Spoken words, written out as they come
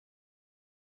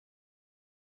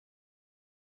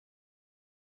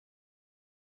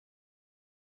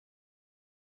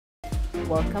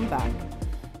Welcome back.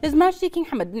 His Majesty King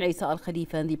Hamad bin Isa Al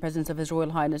Khalifa, in the presence of His Royal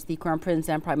Highness the Crown Prince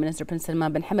and Prime Minister Prince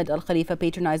Salman bin Hamad Al Khalifa,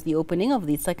 patronized the opening of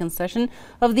the second session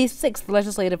of the 6th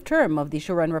legislative term of the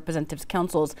Shura and Representatives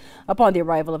Councils. Upon the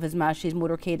arrival of His Majesty's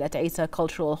motorcade at Isa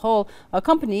Cultural Hall,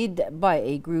 accompanied by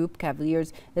a group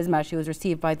cavaliers, His Majesty was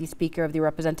received by the Speaker of the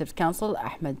Representatives Council,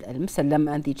 Ahmed Al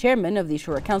Musallam, and the Chairman of the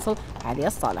Shura Council, Ali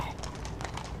Al Saleh.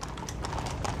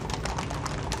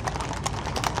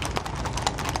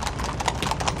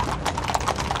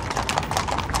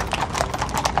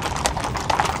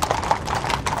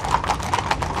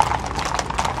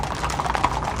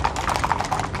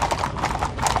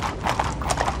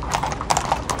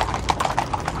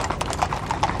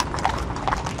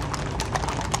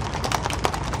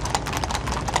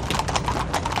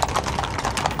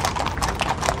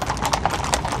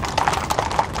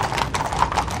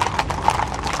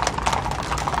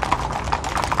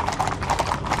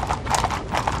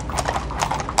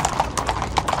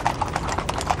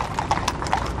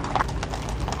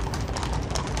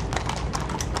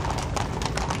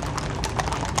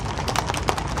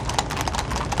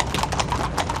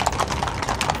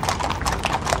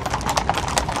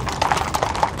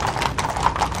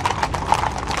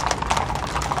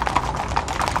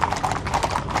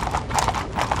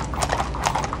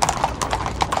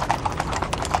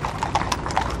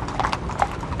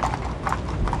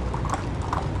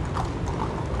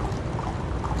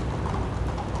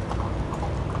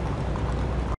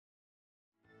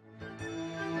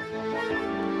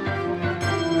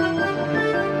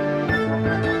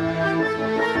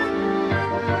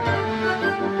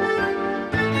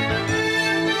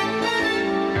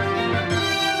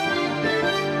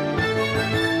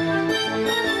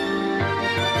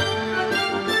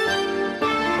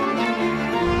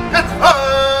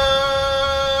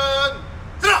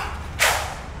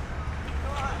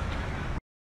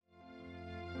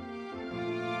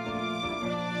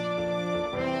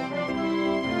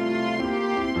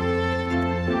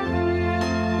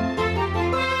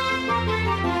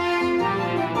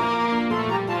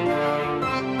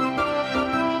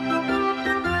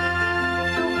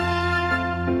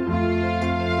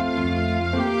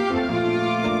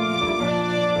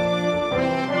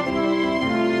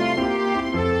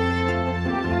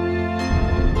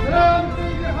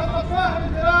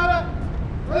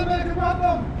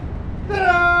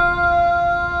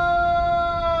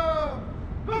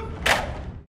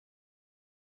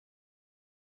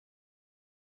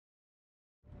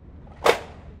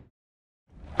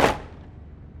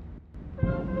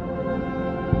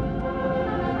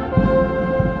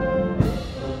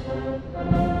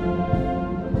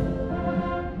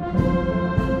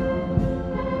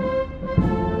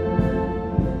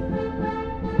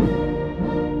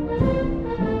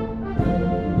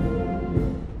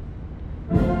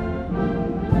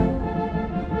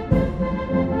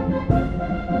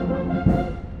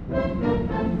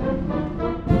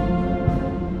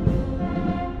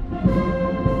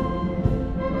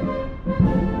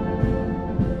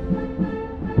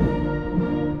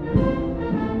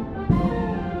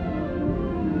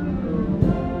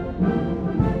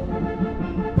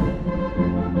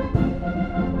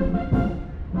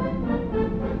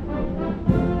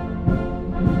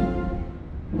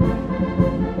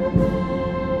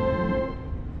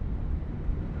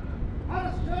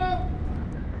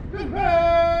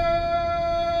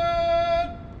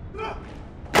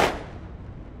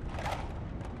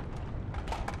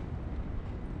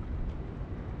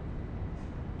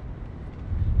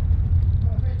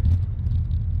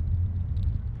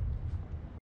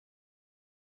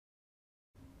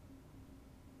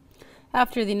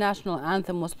 After the national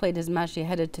anthem was played, His Majesty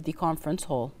headed to the conference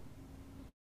hall.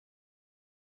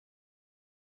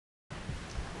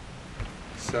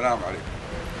 السلام عليكم.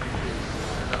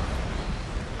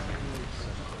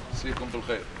 مسيكم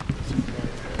بالخير.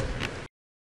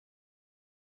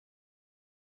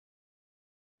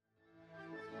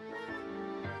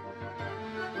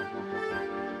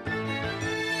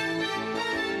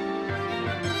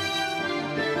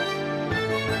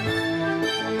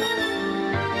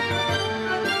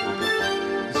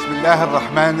 بسم الله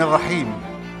الرحمن الرحيم.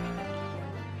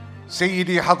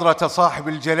 سيدي حضرة صاحب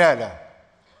الجلالة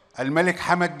الملك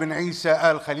حمد بن عيسى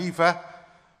آل خليفة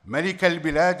ملك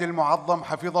البلاد المعظم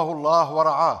حفظه الله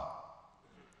ورعاه،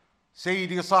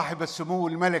 سيدي صاحب السمو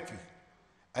الملكي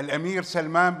الأمير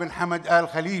سلمان بن حمد آل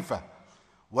خليفة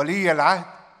ولي العهد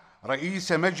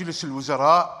رئيس مجلس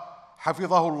الوزراء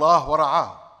حفظه الله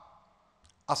ورعاه،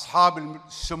 أصحاب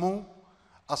السمو،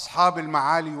 أصحاب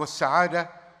المعالي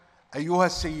والسعادة، أيها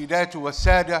السيدات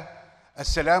والسادة،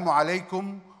 السلام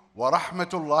عليكم ورحمة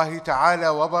الله تعالى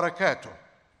وبركاته.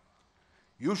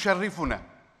 يشرفنا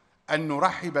أن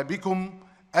نرحب بكم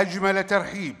أجمل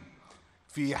ترحيب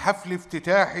في حفل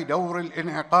افتتاح دور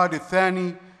الانعقاد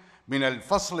الثاني من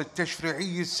الفصل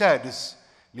التشريعي السادس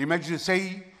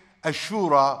لمجلسي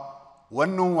الشورى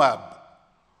والنواب.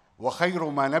 وخير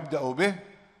ما نبدأ به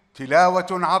تلاوة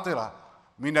عطرة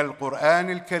من القرآن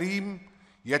الكريم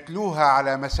يتلوها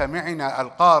على مسامعنا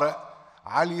القارئ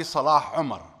علي صلاح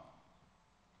عمر.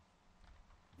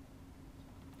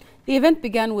 The event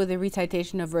began with a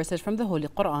recitation of verses from the Holy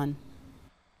Quran.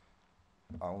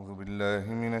 أعوذ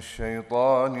بالله من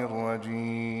الشيطان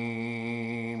الرجيم.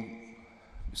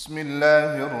 بسم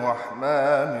الله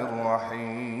الرحمن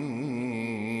الرحيم.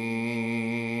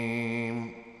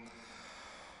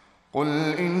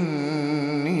 قل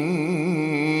إني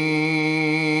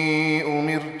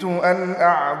أمرت أن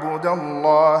أعبد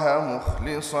الله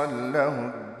مخلصا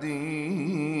له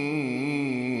الدين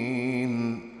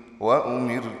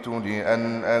وأمرت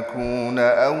لأن أكون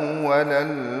أول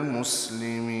المسلمين.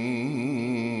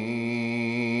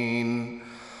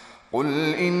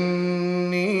 قل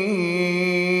إني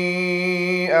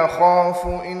أخاف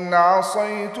إن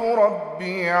عصيت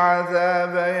ربي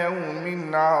عذاب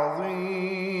يوم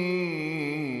عظيم.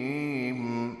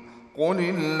 قل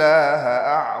الله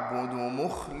أعبد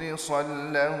مخلصا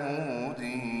له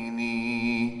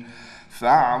ديني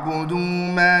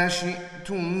فاعبدوا ما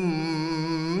شئتم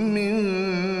من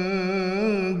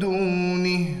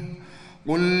دونه.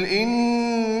 قل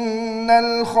إن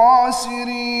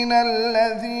الخاسرين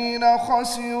الذين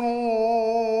خسروا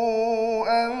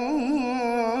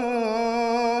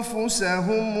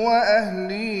أنفسهم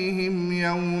وأهليهم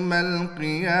يوم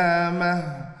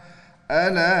القيامة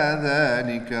ألا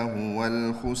ذلك هو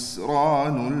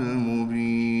الخسران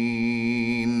المبين.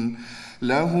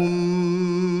 لهم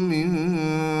من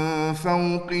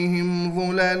فوقهم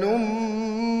ظلل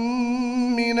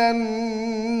من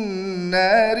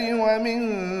النار ومن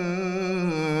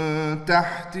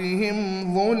تحتهم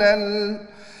ظلل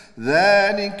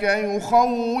ذلك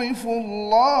يخوف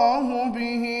الله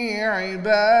به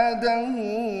عباده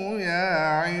يا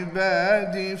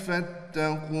عباد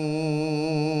فاتقون.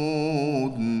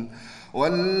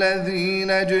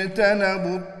 والذين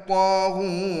اجتنبوا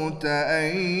الطاغوت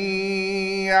أن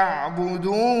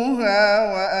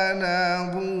يعبدوها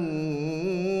وأنابوا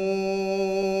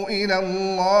إلى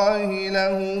الله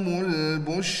لهم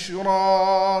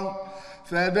البشرى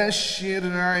فبشر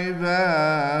عباد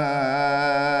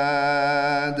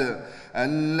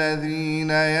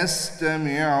الذين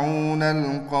يستمعون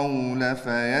القول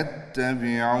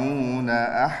فيتبعون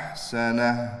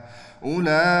أحسنه.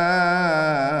 أولئك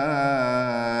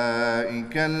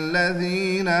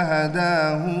الذين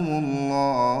هداهم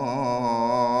الله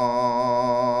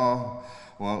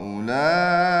وأولئك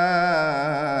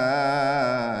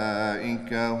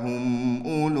هم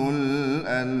أولو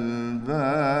الألباب.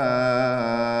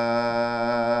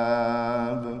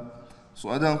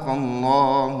 صدق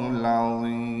الله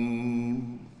العظيم.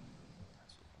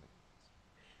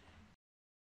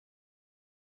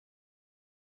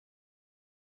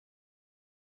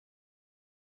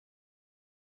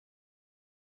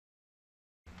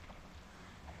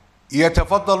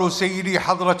 يتفضل سيدي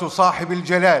حضرة صاحب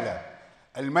الجلالة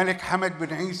الملك حمد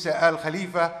بن عيسى آل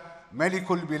خليفة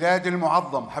ملك البلاد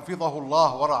المعظم حفظه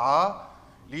الله ورعاه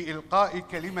لإلقاء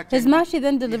كلمة. His Majesty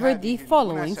then delivered the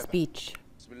following speech.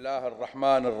 بسم الله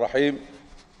الرحمن الرحيم.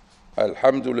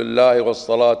 الحمد لله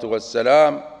والصلاة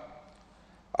والسلام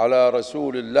على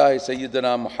رسول الله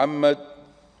سيدنا محمد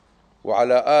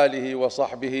وعلى آله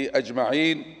وصحبه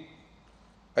أجمعين.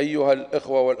 أيها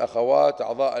الإخوة والأخوات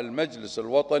أعضاء المجلس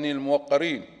الوطني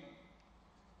الموقرين،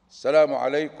 السلام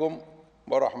عليكم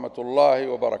ورحمة الله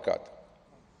وبركاته.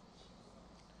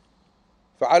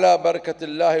 فعلى بركة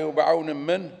الله وبعون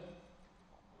منه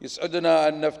يسعدنا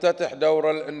أن نفتتح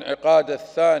دور الانعقاد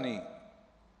الثاني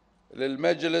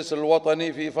للمجلس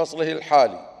الوطني في فصله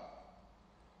الحالي،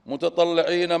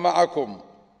 متطلعين معكم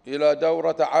إلى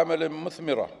دورة عمل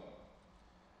مثمرة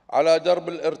على درب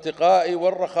الارتقاء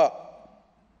والرخاء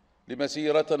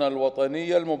لمسيرتنا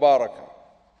الوطنية المباركة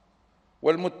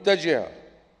والمتجهة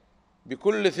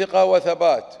بكل ثقة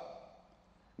وثبات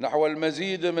نحو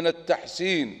المزيد من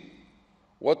التحسين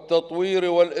والتطوير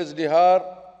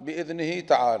والازدهار بإذنه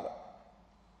تعالى.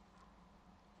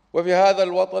 وفي هذا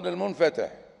الوطن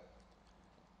المنفتح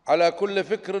على كل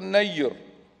فكر نير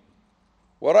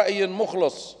ورأي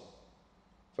مخلص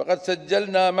فقد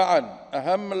سجلنا معا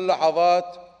أهم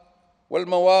اللحظات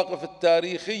والمواقف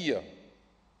التاريخية،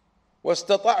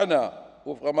 واستطعنا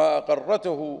وفق ما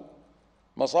أقرته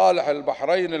مصالح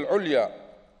البحرين العليا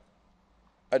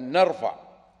أن نرفع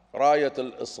راية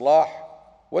الإصلاح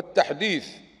والتحديث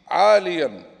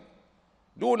عالياً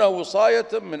دون وصاية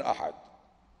من أحد،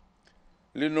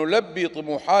 لنلبي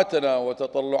طموحاتنا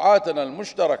وتطلعاتنا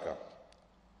المشتركة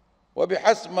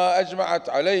وبحسب ما أجمعت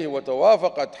عليه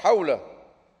وتوافقت حوله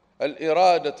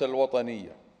الإرادة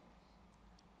الوطنية.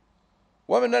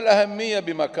 ومن الأهمية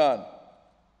بمكان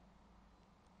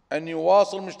أن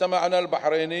يواصل مجتمعنا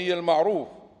البحريني المعروف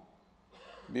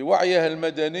بوعيه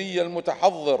المدني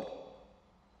المتحضر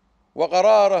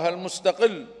وقراره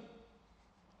المستقل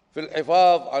في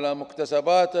الحفاظ على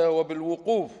مكتسباته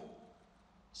وبالوقوف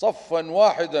صفاً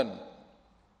واحداً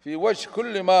في وجه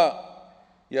كل ما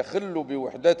يخل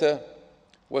بوحدته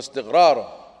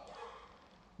واستقراره،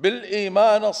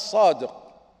 بالإيمان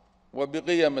الصادق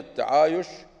وبقيم التعايش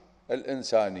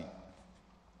الإنساني.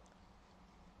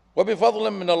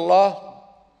 وبفضل من الله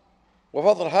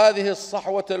وفضل هذه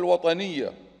الصحوة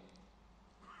الوطنية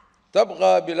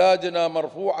تبقى بلادنا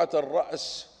مرفوعة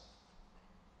الرأس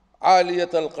عالية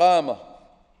القامة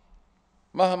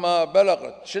مهما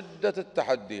بلغت شدة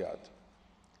التحديات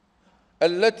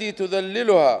التي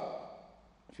تذللها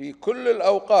في كل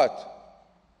الأوقات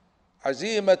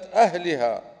عزيمة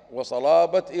أهلها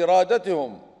وصلابة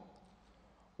إرادتهم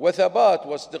وثبات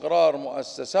واستقرار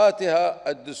مؤسساتها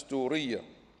الدستورية،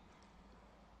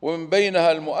 ومن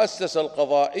بينها المؤسسة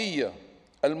القضائية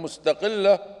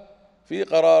المستقلة في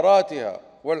قراراتها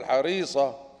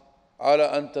والحريصة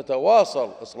على أن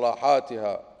تتواصل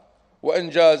إصلاحاتها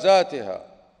وإنجازاتها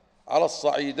على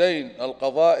الصعيدين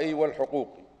القضائي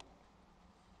والحقوقي.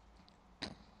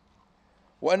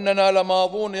 وأننا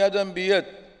لماضون يداً بيد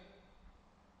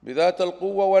بذات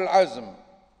القوة والعزم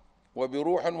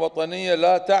وبروح وطنية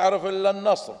لا تعرف إلا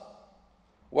النصر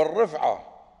والرفعة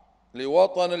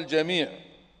لوطن الجميع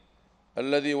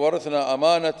الذي ورثنا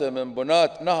أمانة من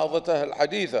بناة نهضته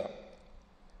الحديثة،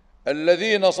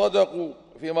 الذين صدقوا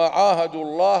فيما عاهدوا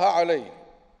الله عليه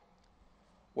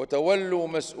وتولوا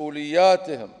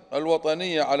مسؤولياتهم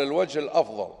الوطنية على الوجه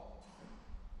الأفضل،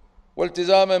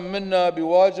 والتزاماً منا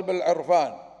بواجب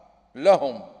العرفان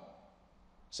لهم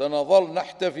سنظل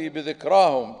نحتفي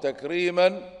بذكراهم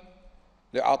تكريماً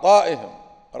لعطائهم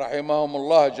رحمهم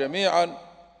الله جميعاً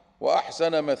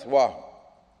وأحسن مثواهم.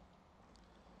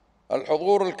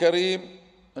 الحضور الكريم،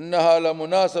 إنها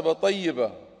لمناسبة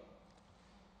طيبة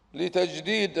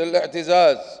لتجديد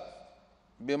الاعتزاز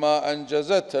بما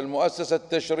أنجزته المؤسسة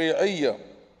التشريعية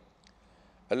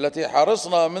التي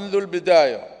حرصنا منذ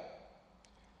البداية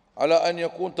على أن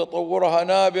يكون تطورها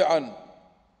نابعاً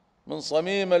من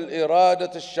صميم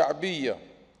الإرادة الشعبية،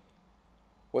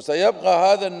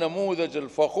 وسيبقى هذا النموذج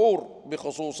الفخور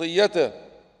بخصوصيته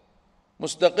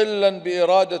مستقلاً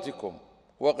بإرادتكم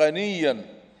وغنياً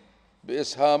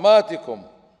بإسهاماتكم،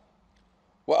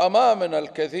 وأمامنا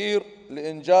الكثير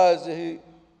لإنجازه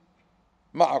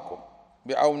معكم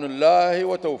بعون الله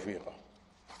وتوفيقه.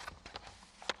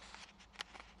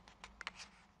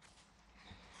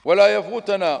 ولا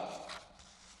يفوتنا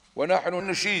ونحن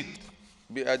نشيد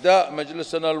بأداء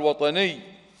مجلسنا الوطني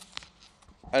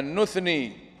أن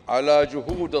نثني على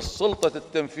جهود السلطة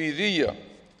التنفيذية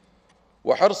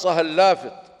وحرصها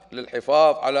اللافت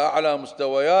للحفاظ على أعلى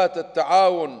مستويات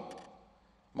التعاون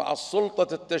مع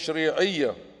السلطة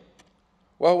التشريعية،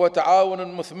 وهو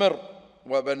تعاون مثمر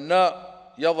وبناء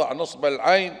يضع نصب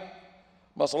العين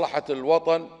مصلحة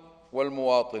الوطن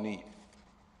والمواطنين.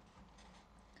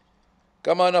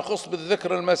 كما نخص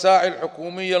بالذكر المساعي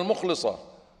الحكومية المخلصة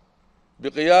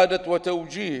بقيادة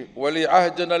وتوجيه ولي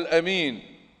عهدنا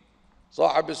الأمين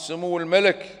صاحب السمو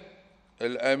الملك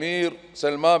الأمير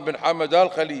سلمان بن حمد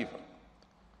آل خليفة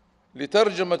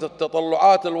لترجمة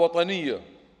التطلعات الوطنية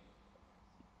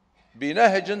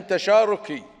بنهج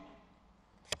تشاركي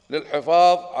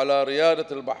للحفاظ على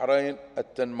ريادة البحرين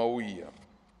التنموية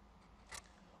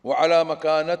وعلى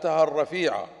مكانتها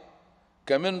الرفيعة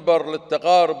كمنبر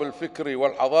للتقارب الفكري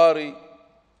والحضاري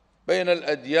بين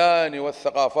الأديان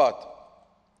والثقافات،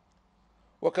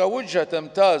 وكوجهة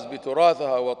تمتاز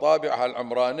بتراثها وطابعها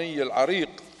العمراني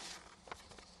العريق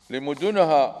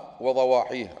لمدنها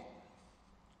وضواحيها.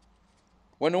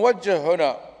 ونوجه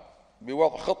هنا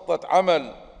بوضع خطة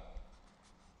عمل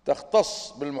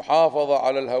تختص بالمحافظة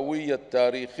على الهوية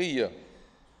التاريخية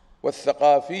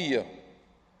والثقافية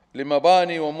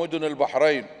لمباني ومدن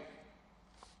البحرين،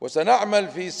 وسنعمل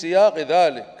في سياق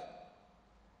ذلك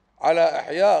على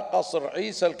إحياء قصر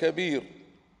عيسى الكبير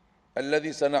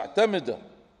الذي سنعتمده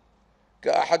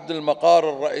كأحد المقار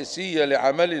الرئيسية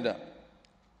لعملنا،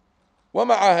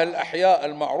 ومعها الأحياء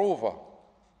المعروفة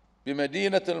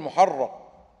بمدينة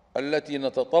المحرق التي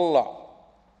نتطلع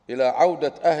إلى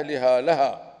عودة أهلها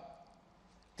لها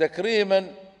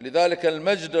تكريماً لذلك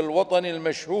المجد الوطني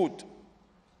المشهود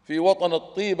في وطن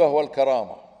الطيبة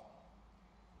والكرامة.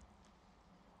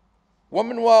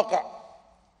 ومن واقع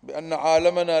بأن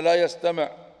عالمنا لا يستمع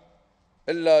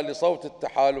إلا لصوت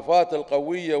التحالفات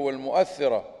القوية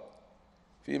والمؤثرة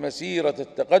في مسيرة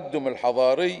التقدم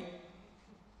الحضاري،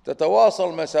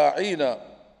 تتواصل مساعينا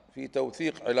في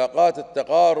توثيق علاقات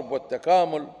التقارب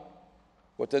والتكامل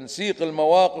وتنسيق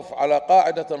المواقف على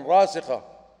قاعدة راسخة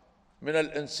من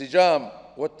الانسجام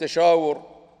والتشاور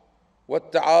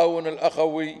والتعاون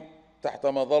الأخوي تحت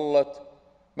مظلة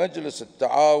مجلس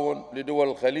التعاون لدول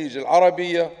الخليج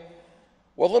العربية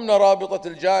وضمن رابطة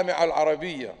الجامعة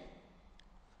العربية،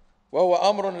 وهو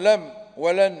أمر لم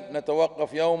ولن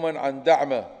نتوقف يوماً عن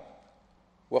دعمه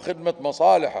وخدمة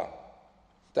مصالحه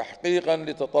تحقيقاً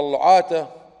لتطلعاته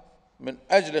من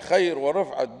أجل خير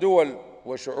ورفعة الدول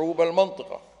وشعوب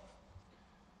المنطقة.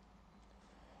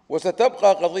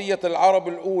 وستبقى قضية العرب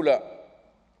الأولى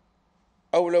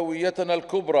أولويتنا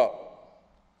الكبرى،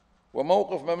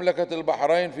 وموقف مملكة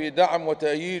البحرين في دعم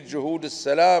وتأييد جهود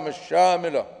السلام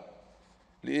الشاملة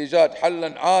لإيجاد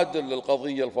حل عادل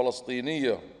للقضية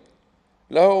الفلسطينية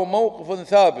له موقف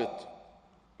ثابت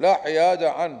لا حياد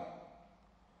عنه،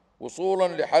 وصولاً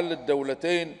لحل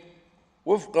الدولتين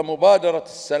وفق مبادرة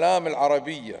السلام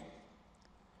العربية،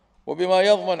 وبما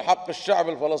يضمن حق الشعب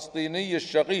الفلسطيني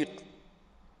الشقيق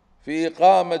في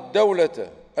إقامة دولته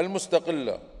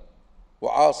المستقلة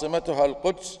وعاصمتها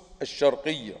القدس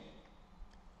الشرقية،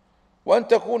 وأن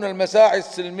تكون المساعي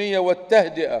السلمية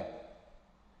والتهدئة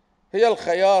هي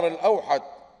الخيار الأوحد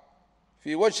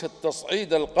في وجه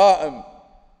التصعيد القائم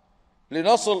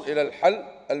لنصل إلى الحل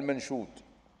المنشود.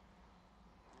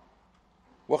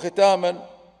 وختاماً،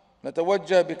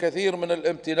 نتوجه بكثير من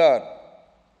الامتنان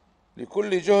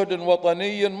لكل جهد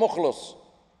وطني مخلص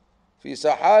في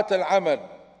ساحات العمل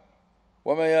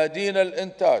وميادين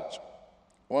الإنتاج،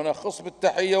 ونخص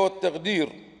بالتحية والتقدير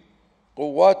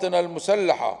قواتنا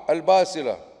المسلحة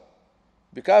الباسلة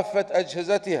بكافة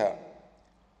أجهزتها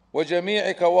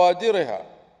وجميع كوادرها،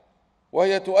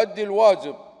 وهي تؤدي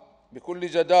الواجب بكل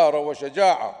جدارة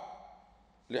وشجاعة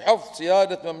لحفظ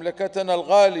سيادة مملكتنا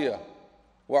الغالية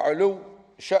وعلو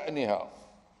شأنها.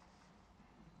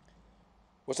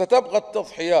 وستبقى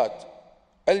التضحيات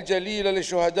الجليلة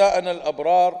لشهدائنا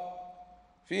الأبرار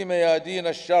في ميادين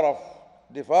الشرف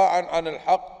دفاعاً عن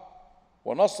الحق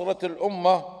ونصرة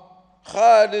الأمة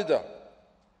خالدة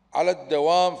على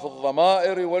الدوام في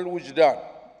الضمائر والوجدان،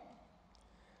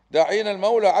 داعين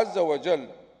المولى عز وجل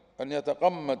أن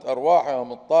يتقمد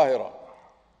أرواحهم الطاهرة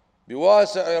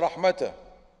بواسع رحمته،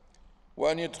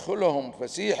 وأن يدخلهم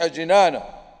فسيح جنانه،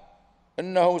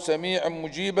 إنه سميع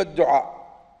مجيب الدعاء.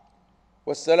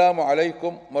 والسلام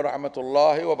عليكم ورحمة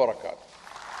الله وبركاته.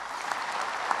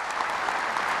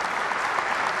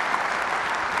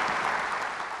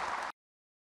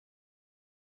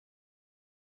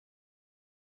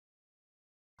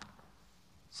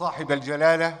 صاحب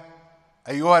الجلالة،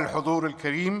 أيها الحضور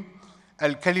الكريم،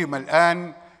 الكلمة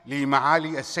الآن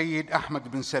لمعالي السيد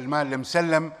أحمد بن سلمان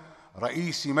المسلم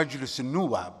رئيس مجلس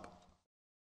النواب.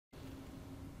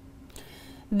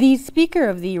 The Speaker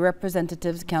of the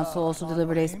Representatives Council also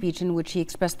delivered a speech in which he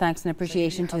expressed thanks and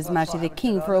appreciation to His Majesty the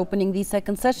King for opening the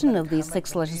second session of the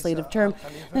 6th legislative term,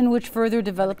 in which further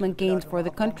development gains for the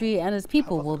country and its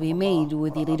people will be made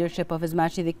with the leadership of His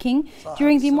Majesty the King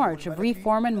during the march of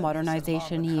reform and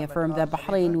modernization. He affirmed that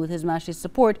Bahrain, with His Majesty's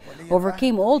support,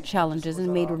 overcame all challenges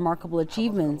and made remarkable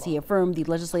achievements. He affirmed the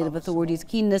legislative authorities'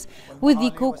 keenness with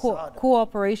the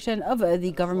cooperation of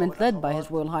the government led by His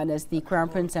Royal Highness the Crown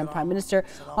Prince and Prime Minister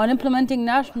on implementing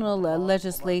national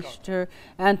legislature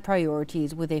and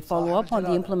priorities, with a follow-up on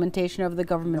the implementation of the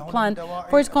government plan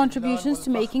for its contributions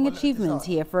to making achievements.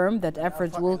 He affirmed that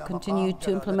efforts will continue to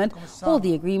implement all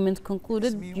the agreements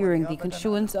concluded during the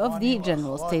issuance of the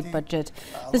General State Budget.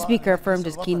 The Speaker affirmed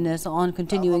his keenness on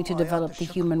continuing to develop the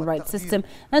human rights system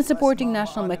and supporting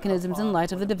national mechanisms in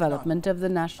light of the development of the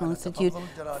National Institute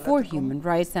for Human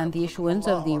Rights and the issuance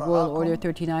of the Royal Order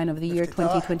 39 of the year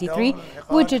 2023,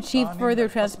 which achieved further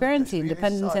transparency,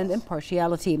 independence and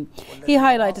impartiality. He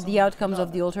highlighted the outcomes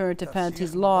of the Alternative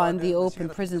Penalties Law and the Open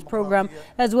Prisons Program,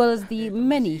 as well as the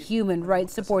many human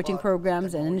rights supporting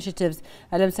programs and initiatives.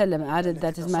 Al-Msallam added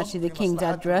that His Majesty the King's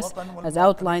address has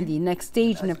outlined the next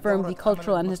stage and affirmed the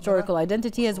cultural and historical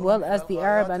identity as well as the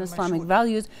Arab and Islamic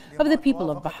values of the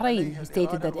people of Bahrain. He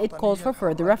stated that it calls for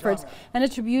further efforts and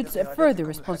attributes further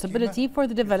responsibility for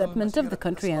the development of the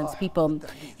country and its people.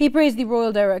 He praised the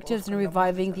royal directives in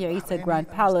reviving the Isa Grand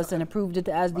Grand Palace and approved it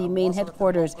as the main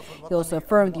headquarters. He also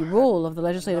affirmed the role of the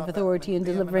legislative authority in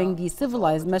delivering the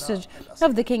civilized message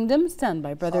of the kingdom: stand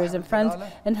by brothers and friends,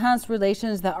 enhance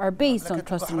relations that are based on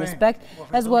trust and respect,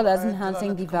 as well as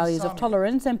enhancing the values of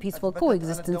tolerance and peaceful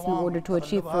coexistence in order to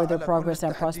achieve further progress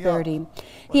and prosperity.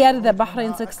 He added that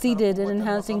Bahrain succeeded in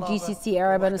enhancing GCC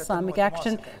Arab and Islamic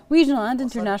action, regional and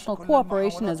international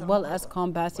cooperation, as well as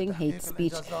combating hate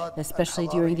speech, especially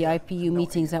during the IPU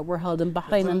meetings that were held in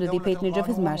Bahrain under the patronage of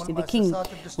His Majesty the King,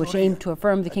 which aimed to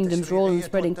affirm the kingdom's role in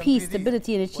spreading peace,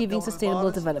 stability and achieving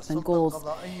sustainable development goals.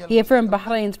 He affirmed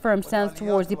Bahrain's firm stance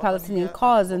towards the Palestinian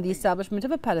cause and the establishment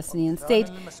of a Palestinian state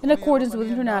in accordance with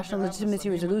international legitimacy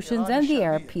resolutions and the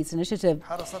Arab Peace Initiative.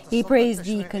 He praised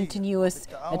the continuous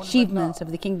achievements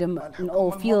of the kingdom in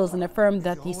all fields and affirmed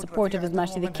that the support of His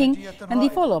Majesty the King and the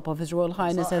follow-up of His Royal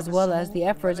Highness, as well as the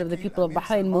efforts of the people of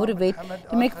Bahrain, motivate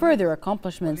to make further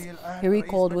accomplishments. He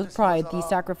recalled with pride the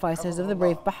sacrifices of the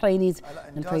brave Bahrainis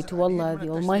and prayed to Allah the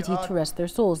Almighty to rest their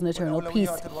souls in eternal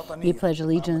peace. He pledged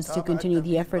allegiance to continue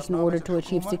the efforts in order to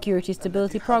achieve security,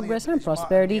 stability, progress and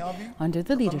prosperity under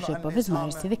the leadership of His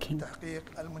Majesty the King.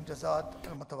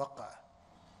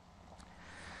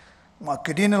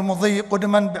 مؤكدين المضي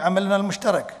قدما بعملنا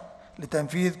المشترك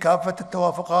لتنفيذ كافة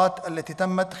التوافقات التي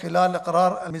تمت خلال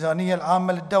إقرار الميزانية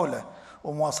العامة للدولة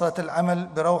ومواصلة العمل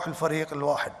بروح الفريق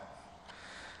الواحد.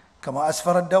 كما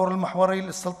أسفر الدور المحوري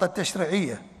للسلطة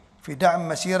التشريعية في دعم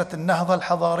مسيرة النهضة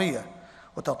الحضارية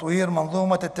وتطوير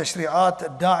منظومة التشريعات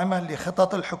الداعمة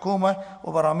لخطط الحكومة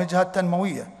وبرامجها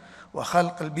التنموية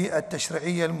وخلق البيئة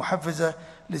التشريعية المحفزة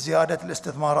لزيادة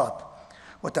الاستثمارات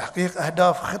وتحقيق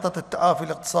أهداف خطط التعافي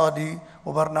الاقتصادي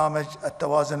وبرنامج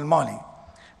التوازن المالي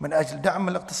من أجل دعم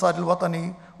الاقتصاد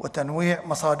الوطني وتنويع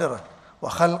مصادره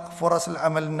وخلق فرص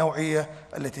العمل النوعية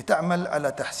التي تعمل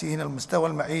على تحسين المستوى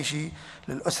المعيشي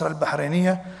للأسرة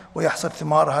البحرينية ويحصد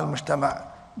ثمارها المجتمع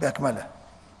بأكمله.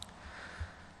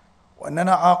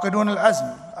 وأننا عاقدون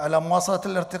العزم على مواصلة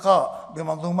الارتقاء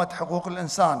بمنظومة حقوق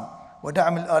الإنسان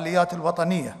ودعم الآليات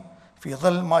الوطنية في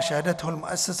ظل ما شهدته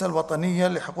المؤسسة الوطنية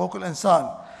لحقوق الإنسان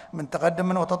من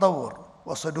تقدم وتطور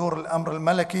وصدور الأمر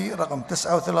الملكي رقم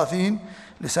 39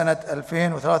 لسنة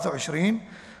 2023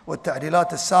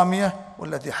 والتعديلات السامية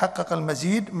والتي حقق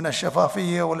المزيد من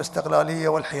الشفافية والاستقلالية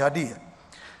والحيادية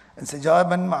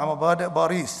انسجابا مع مبادئ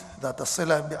باريس ذات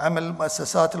الصلة بعمل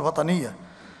المؤسسات الوطنية،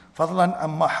 فضلا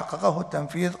عما حققه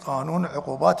تنفيذ قانون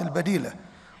العقوبات البديلة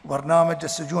وبرنامج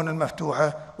السجون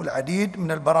المفتوحة والعديد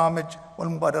من البرامج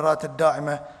والمبادرات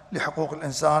الداعمة لحقوق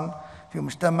الإنسان في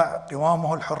مجتمع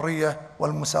قوامه الحرية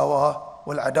والمساواة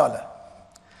والعدالة.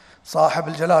 صاحب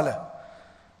الجلالة،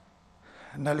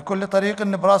 إن لكل طريق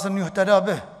نبراس يهتدى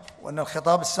به، وأن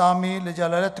الخطاب السامي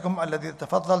لجلالتكم الذي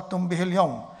تفضلتم به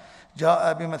اليوم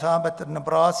جاء بمثابة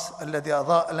النبراس الذي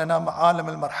أضاء لنا معالم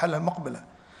المرحلة المقبلة،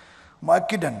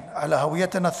 مؤكداً على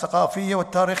هويتنا الثقافية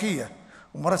والتاريخية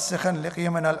ومرسخاً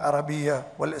لقيمنا العربية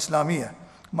والإسلامية،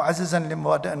 معززاً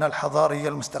لمبادئنا الحضارية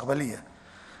المستقبلية.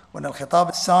 وأن الخطاب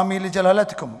السامي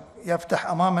لجلالتكم يفتح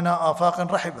أمامنا آفاق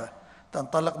رحبة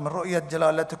تنطلق من رؤية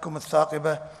جلالتكم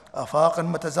الثاقبة، آفاق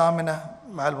متزامنة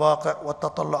مع الواقع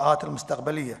والتطلعات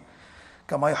المستقبلية،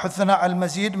 كما يحثنا على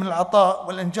المزيد من العطاء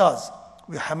والإنجاز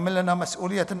ويحملنا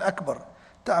مسؤولية أكبر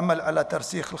تعمل على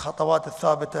ترسيخ الخطوات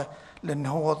الثابتة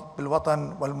للنهوض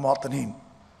بالوطن والمواطنين.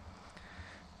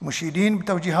 مشيدين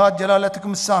بتوجيهات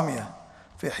جلالتكم السامية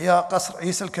في إحياء قصر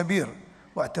عيسى الكبير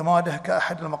واعتماده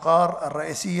كأحد المقار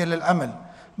الرئيسية للعمل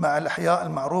مع الأحياء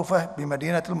المعروفة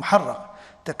بمدينة المحرق،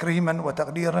 تكريماً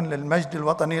وتقديراً للمجد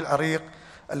الوطني العريق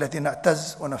الذي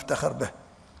نعتز ونفتخر به.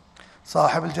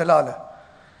 صاحب الجلالة،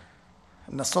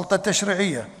 أن السلطة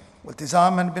التشريعية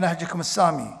والتزاماً بنهجكم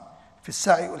السامي في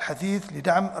السعي والحثيث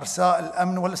لدعم إرساء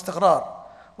الأمن والاستقرار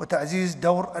وتعزيز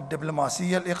دور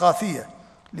الدبلوماسية الإغاثية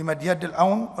لمد يد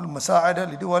العون والمساعدة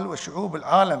لدول وشعوب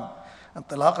العالم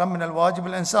انطلاقاً من الواجب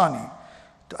الإنساني،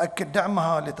 تؤكد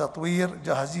دعمها لتطوير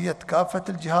جاهزية كافة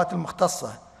الجهات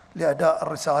المختصة لأداء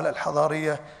الرسالة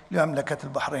الحضارية لمملكة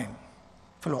البحرين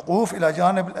في الوقوف إلى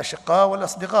جانب الأشقاء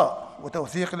والأصدقاء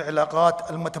وتوثيق العلاقات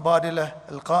المتبادلة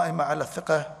القائمة على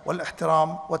الثقة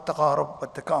والاحترام والتقارب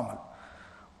والتكامل،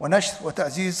 ونشر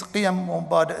وتعزيز قيم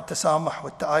ومبادئ التسامح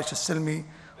والتعايش السلمي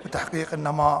وتحقيق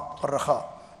النماء والرخاء.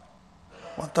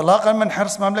 وانطلاقا من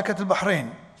حرص مملكة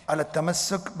البحرين على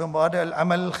التمسك بمبادئ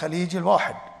العمل الخليجي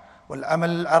الواحد والعمل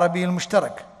العربي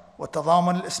المشترك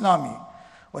والتضامن الإسلامي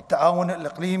والتعاون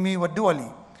الإقليمي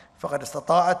والدولي، فقد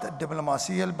استطاعت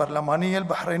الدبلوماسية البرلمانية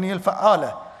البحرينية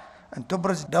الفعالة أن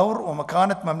تبرز دور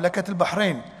ومكانة مملكة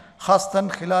البحرين، خاصة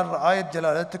خلال رعاية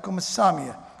جلالتكم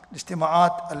السامية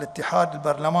لاجتماعات الاتحاد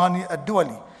البرلماني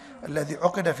الدولي الذي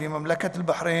عقد في مملكة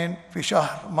البحرين في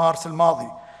شهر مارس الماضي،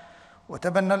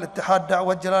 وتبنى الاتحاد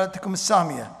دعوة جلالتكم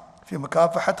السامية في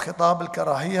مكافحة خطاب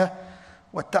الكراهية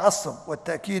والتعصب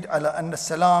والتأكيد على أن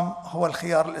السلام هو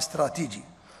الخيار الاستراتيجي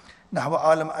نحو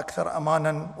عالم أكثر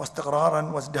أماناً واستقراراً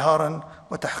وازدهاراً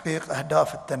وتحقيق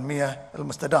أهداف التنمية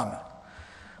المستدامة.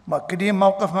 مؤكدين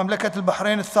موقف مملكة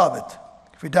البحرين الثابت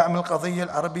في دعم القضية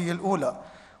العربية الأولى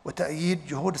وتأييد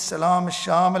جهود السلام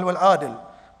الشامل والعادل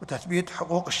وتثبيت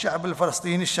حقوق الشعب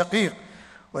الفلسطيني الشقيق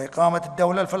وإقامة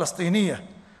الدولة الفلسطينية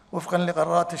وفقاً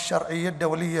لقرارات الشرعية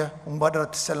الدولية ومبادرة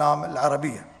السلام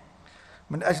العربية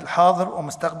من أجل حاضر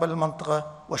ومستقبل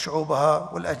المنطقة وشعوبها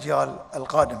والأجيال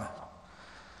القادمة.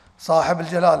 صاحب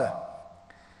الجلالة،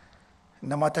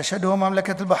 إنما تشهده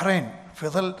مملكة البحرين في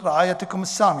ظل رعايتكم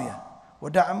السامية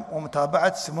ودعم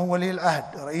ومتابعة سمو ولي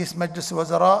العهد رئيس مجلس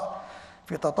الوزراء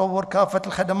في تطور كافة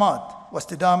الخدمات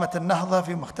واستدامة النهضة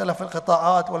في مختلف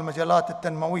القطاعات والمجالات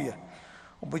التنموية،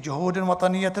 وبجهود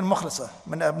وطنية مخلصة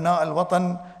من أبناء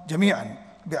الوطن جميعاً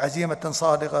بعزيمة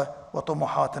صادقة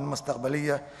وطموحات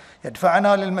مستقبلية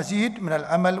يدفعنا للمزيد من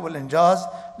العمل والإنجاز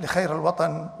لخير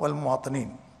الوطن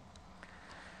والمواطنين.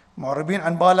 معربين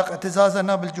عن بالغ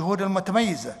اعتزازنا بالجهود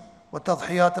المتميزة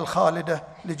والتضحيات الخالدة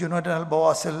لجنودنا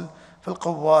البواسل في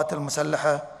القوات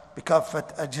المسلحة بكافة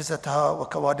أجهزتها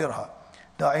وكوادرها،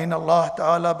 داعين الله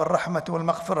تعالى بالرحمة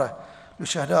والمغفرة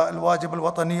لشهداء الواجب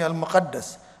الوطني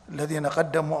المقدس الذين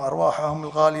قدموا أرواحهم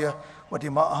الغالية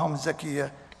ودماءهم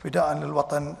الزكية فداء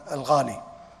للوطن الغالي.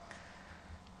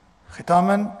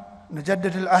 ختاماً،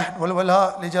 نجدد العهد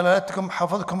والولاء لجلالتكم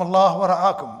حفظكم الله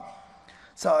ورعاكم،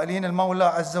 سائلين المولى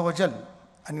عز وجل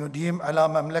أن يديم على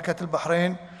مملكة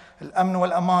البحرين الأمن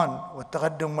والأمان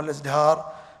والتقدم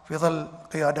والازدهار في ظل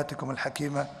قيادتكم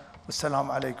الحكيمة.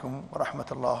 والسلام عليكم ورحمة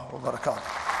الله وبركاته.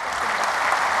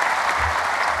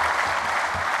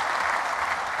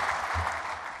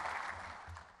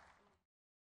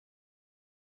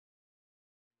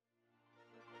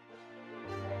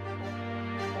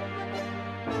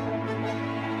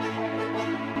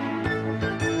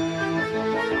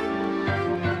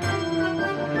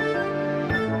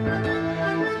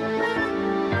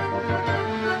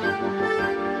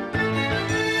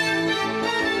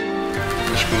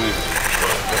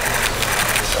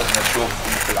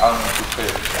 نشوفكم كل عام وانتم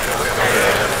بخير.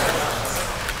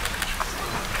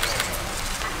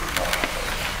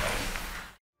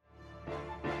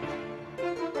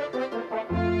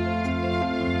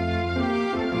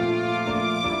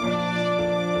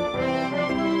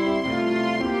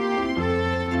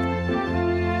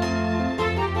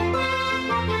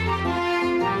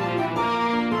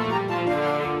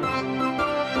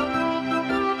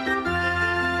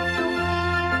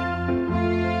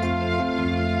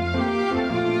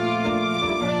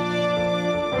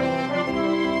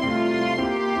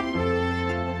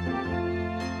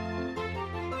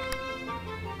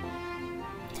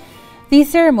 The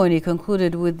ceremony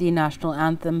concluded with the national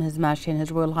anthem. His Majesty and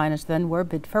His Royal Highness then were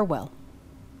bid farewell.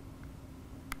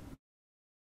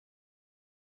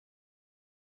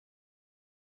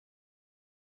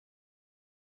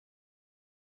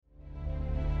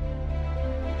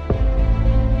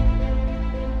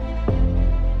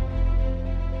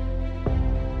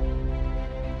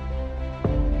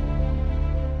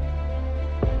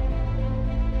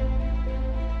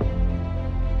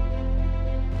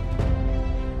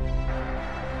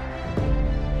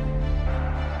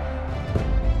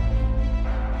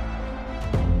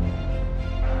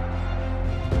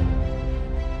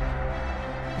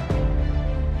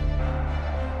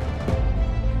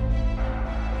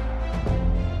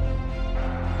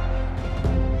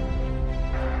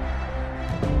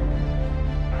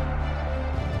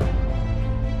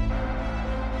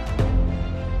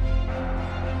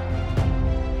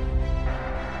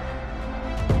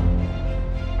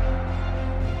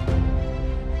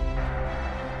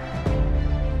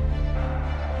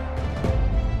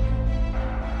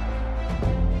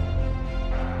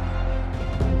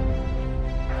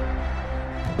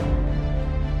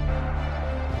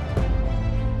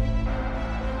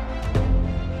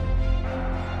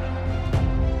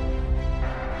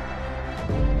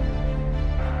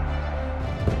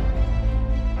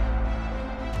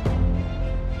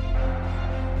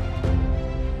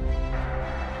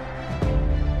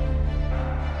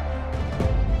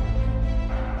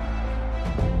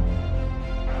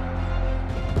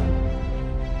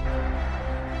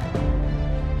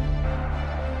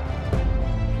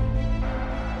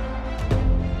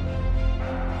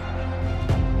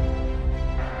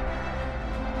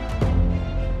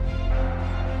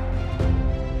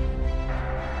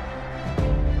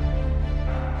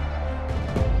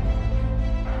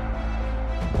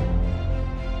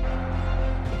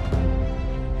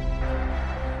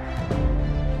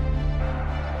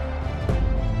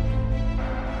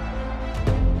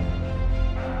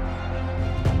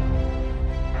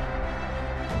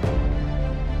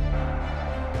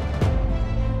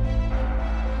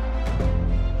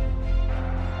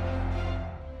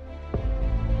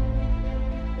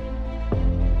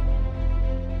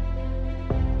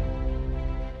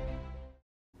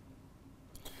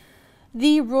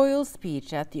 The royal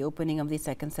speech at the opening of the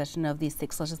second session of the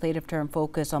sixth legislative term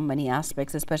focused on many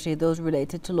aspects, especially those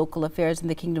related to local affairs in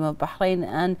the Kingdom of Bahrain,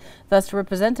 and thus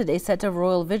represented a set of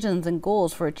royal visions and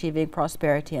goals for achieving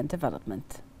prosperity and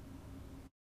development.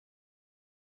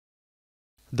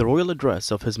 The royal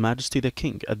address of His Majesty the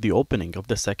King at the opening of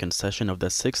the second session of the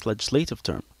sixth legislative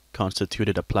term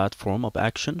constituted a platform of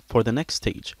action for the next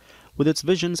stage, with its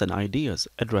visions and ideas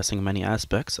addressing many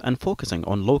aspects and focusing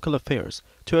on local affairs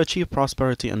to achieve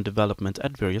prosperity and development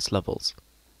at various levels.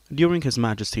 During His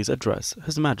Majesty's address,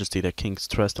 His Majesty the King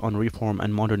stressed on reform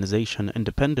and modernization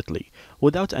independently,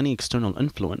 without any external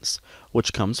influence,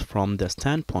 which comes from the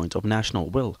standpoint of national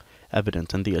will,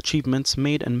 evident in the achievements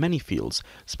made in many fields,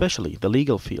 especially the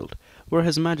legal field, where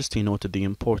His Majesty noted the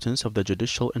importance of the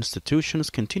judicial institution's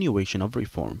continuation of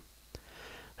reform.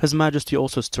 His Majesty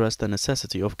also stressed the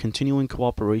necessity of continuing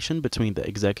cooperation between the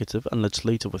executive and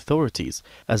legislative authorities,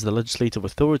 as the legislative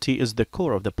authority is the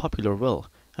core of the popular will,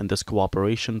 and this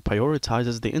cooperation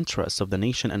prioritizes the interests of the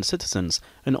nation and citizens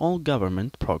in all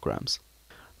government programs.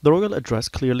 The royal address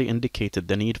clearly indicated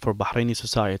the need for Bahraini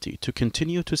society to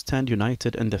continue to stand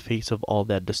united in the face of all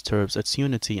that disturbs its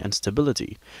unity and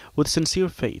stability, with sincere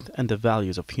faith in the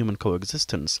values of human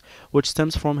coexistence, which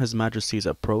stems from His Majesty's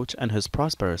approach and his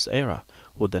prosperous era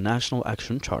with the National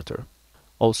Action Charter.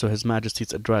 Also, His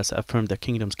Majesty's address affirmed the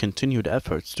kingdom's continued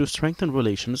efforts to strengthen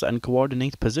relations and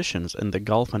coordinate positions in the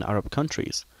Gulf and Arab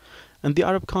countries. In the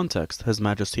Arab context, His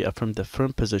Majesty affirmed the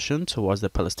firm position towards the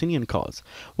Palestinian cause,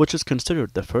 which is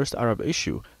considered the first Arab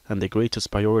issue and the greatest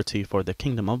priority for the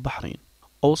Kingdom of Bahrain.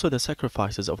 Also, the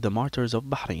sacrifices of the martyrs of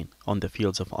Bahrain on the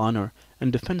fields of honor in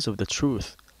defense of the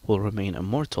truth will remain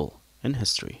immortal in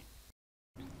history.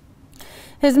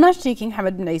 His Majesty King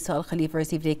Hamad bin Isa Al Khalifa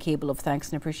received a cable of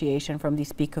thanks and appreciation from the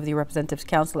Speaker of the Representatives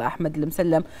Council, Ahmed Al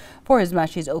Msallam, for His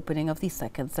Majesty's opening of the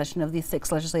second session of the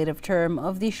sixth legislative term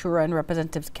of the Shura and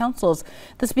Representatives Councils.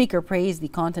 The Speaker praised the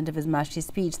content of His Majesty's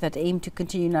speech that aimed to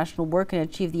continue national work and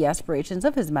achieve the aspirations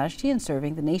of His Majesty in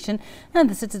serving the nation and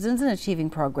the citizens in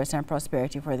achieving progress and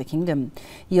prosperity for the Kingdom.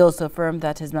 He also affirmed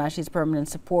that His Majesty's permanent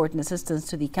support and assistance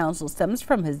to the Council stems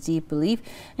from his deep belief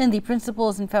in the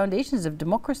principles and foundations of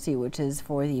democracy, which is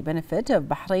for the benefit of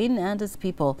Bahrain and its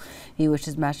people. He wished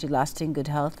His Majesty lasting good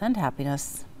health and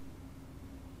happiness.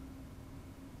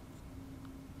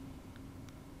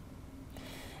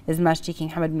 His Majesty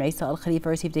King Hamad bin Isa Al Khalifa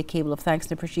received a cable of thanks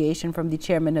and appreciation from the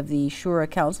Chairman of the Shura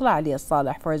Council, Ali Al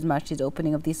Saleh, for His Majesty's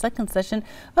opening of the second session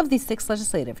of the sixth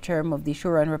legislative term of the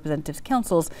Shura and Representatives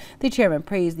Councils. The Chairman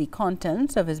praised the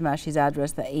contents of His Majesty's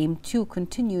address that aimed to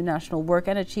continue national work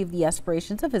and achieve the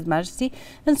aspirations of His Majesty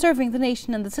in serving the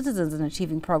nation and the citizens in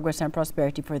achieving progress and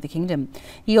prosperity for the Kingdom.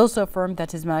 He also affirmed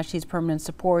that His Majesty's permanent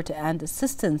support and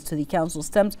assistance to the Council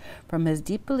stems from his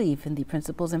deep belief in the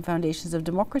principles and foundations of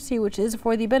democracy, which is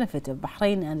for the benefit of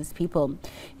Bahrain and its people.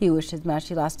 He wished His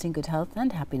Majesty lasting good health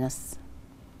and happiness.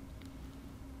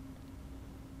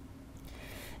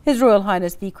 His Royal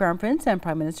Highness the Crown Prince and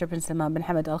Prime Minister Prince Salman bin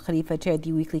Hamad Al Khalifa chaired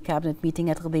the weekly cabinet meeting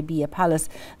at Ghadaybiya Palace.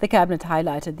 The cabinet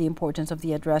highlighted the importance of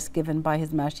the address given by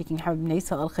His Majesty King Hamad bin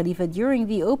Isa Al Khalifa during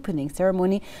the opening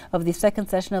ceremony of the second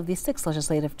session of the sixth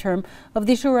legislative term of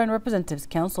the Shura and Representatives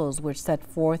Councils, which set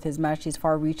forth His Majesty's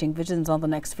far-reaching visions on the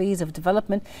next phase of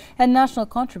development and national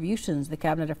contributions. The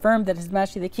cabinet affirmed that His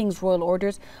Majesty the King's royal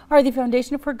orders are the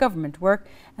foundation for government work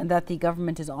and that the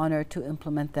government is honoured to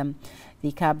implement them.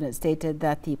 The cabinet stated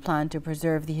that the plan to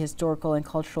preserve the historical and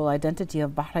cultural identity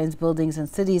of Bahrain's buildings and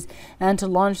cities and to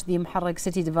launch the Muharraq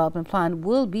City Development Plan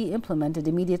will be implemented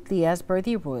immediately as per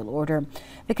the royal order.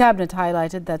 The cabinet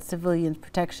highlighted that civilian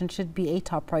protection should be a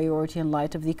top priority in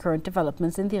light of the current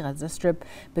developments in the Gaza Strip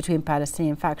between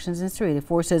Palestinian factions and Israeli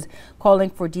forces, calling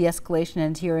for de-escalation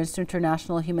and adherence to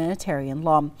international humanitarian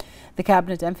law. The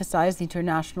cabinet emphasized the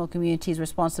international community's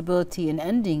responsibility in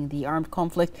ending the armed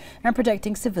conflict and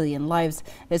protecting civilian lives.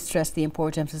 It stressed the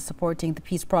importance of supporting the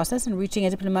peace process and reaching a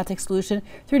diplomatic solution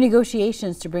through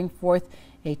negotiations to bring forth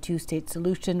a two-state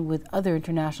solution with other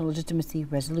international legitimacy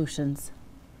resolutions.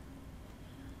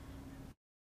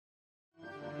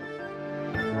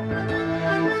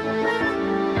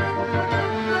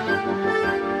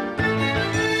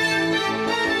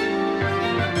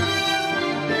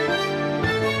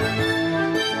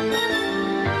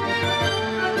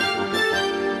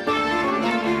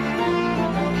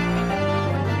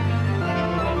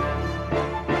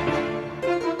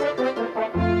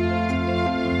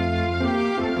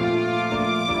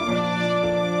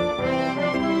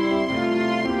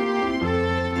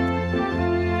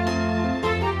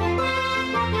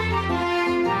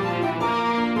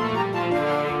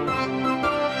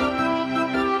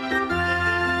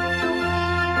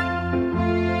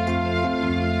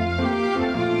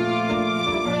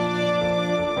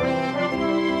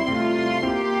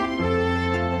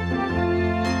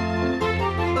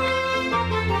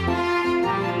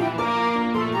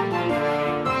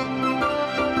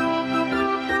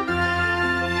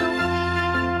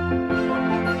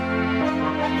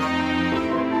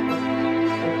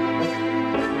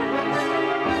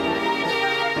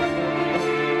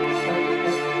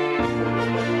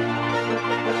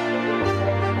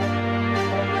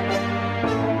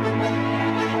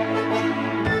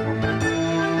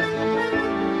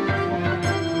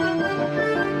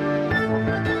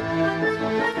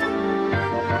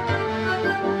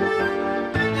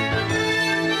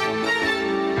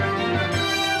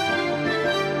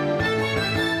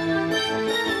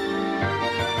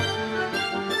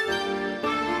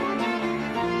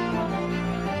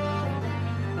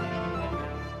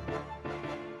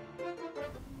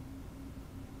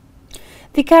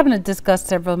 The Cabinet discussed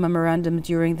several memorandums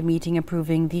during the meeting,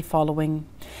 approving the following.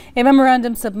 A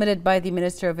memorandum submitted by the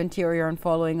Minister of Interior on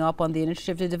following up on the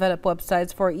initiative to develop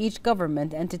websites for each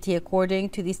government entity according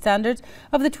to the standards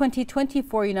of the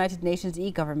 2024 United Nations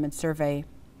e-Government Survey.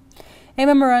 A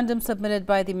memorandum submitted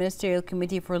by the Ministerial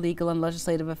Committee for Legal and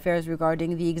Legislative Affairs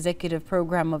regarding the executive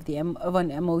program of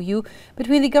an MOU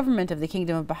between the Government of the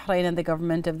Kingdom of Bahrain and the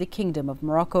Government of the Kingdom of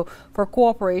Morocco for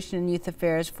cooperation in youth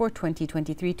affairs for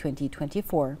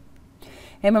 2023-2024.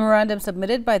 A memorandum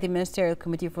submitted by the Ministerial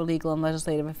Committee for Legal and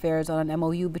Legislative Affairs on an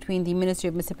MOU between the Ministry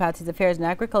of Municipalities Affairs and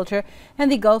Agriculture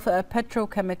and the Gulf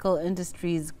Petrochemical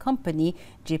Industries Company,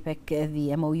 GPEC.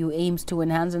 The MOU aims to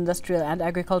enhance industrial and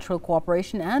agricultural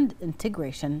cooperation and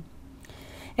integration.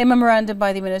 A memorandum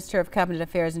by the Minister of Cabinet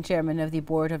Affairs and Chairman of the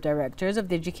Board of Directors of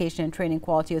the Education and Training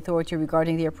Quality Authority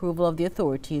regarding the approval of the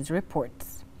authority's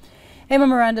reports. A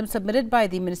memorandum submitted by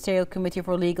the Ministerial Committee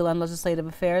for Legal and Legislative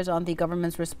Affairs on the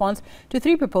government's response to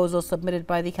 3 proposals submitted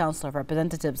by the Council of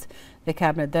Representatives. The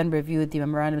Cabinet then reviewed the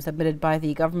memorandum submitted by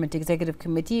the Government Executive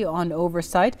Committee on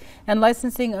oversight and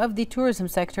licensing of the tourism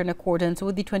sector in accordance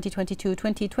with the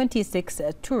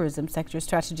 2022-2026 tourism sector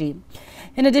strategy.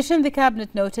 In addition, the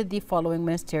Cabinet noted the following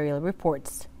ministerial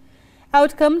reports.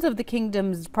 Outcomes of the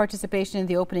Kingdom's participation in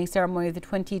the opening ceremony of the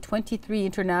 2023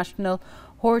 International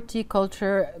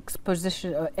Horticulture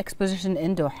Exposition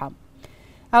in Doha.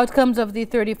 Outcomes of the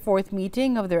 34th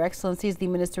meeting of Their Excellencies the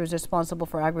Ministers responsible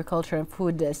for agriculture and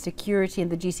food security in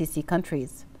the GCC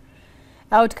countries.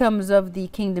 Outcomes of the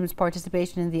Kingdom's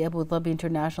participation in the Abu Dhabi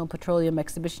International Petroleum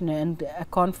Exhibition and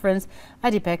Conference,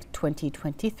 ADIPEC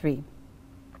 2023.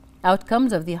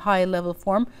 Outcomes of the high-level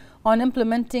forum on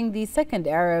implementing the second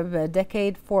Arab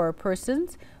decade for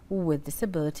persons with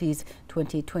disabilities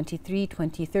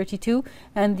 2023-2032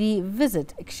 and the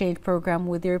visit exchange program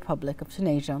with the Republic of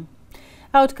Tunisia.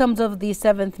 Outcomes of the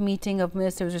 7th meeting of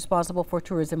ministers responsible for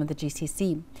tourism in the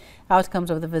GCC. Outcomes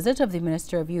of the visit of the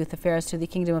Minister of Youth Affairs to the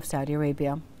Kingdom of Saudi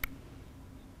Arabia.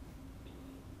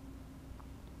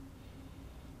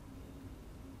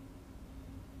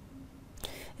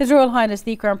 His Royal Highness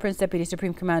the Crown Prince, Deputy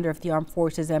Supreme Commander of the Armed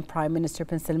Forces and Prime Minister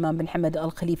Prince Salman bin Hamad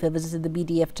Al Khalifa visited the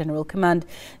BDF General Command.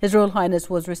 His Royal Highness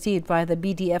was received by the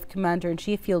BDF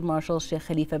Commander-in-Chief Field Marshal Sheikh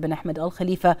Khalifa bin Ahmed Al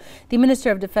Khalifa, the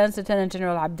Minister of Defence Lieutenant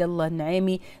General Abdullah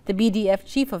Naimi, the BDF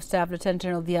Chief of Staff Lieutenant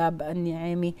General Diab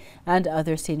Naimi, and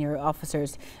other senior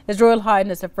officers. His Royal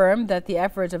Highness affirmed that the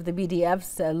efforts of the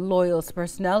BDF's loyal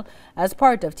personnel as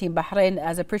part of Team Bahrain,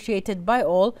 as appreciated by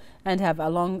all, and have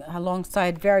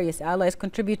alongside various allies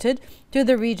contributed to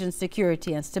the region's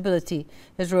security and stability.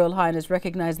 His Royal Highness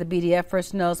recognized the BDF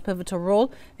personnel's pivotal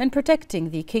role in protecting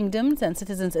the Kingdom's and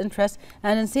citizens' interests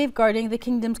and in safeguarding the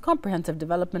Kingdom's comprehensive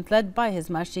development led by His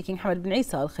Majesty King Hamad bin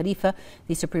Isa Al Khalifa,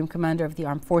 the Supreme Commander of the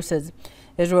Armed Forces.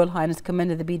 His Royal Highness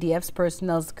commended the BDF's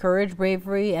personnel's courage,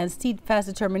 bravery and steadfast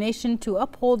determination to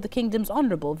uphold the Kingdom's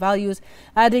honourable values,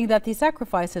 adding that the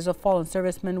sacrifices of fallen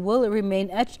servicemen will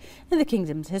remain etched in the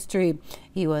Kingdom's history.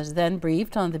 He was then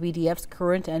briefed on the BDF's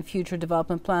current and future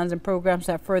development plans and programs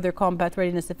that further combat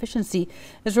readiness efficiency.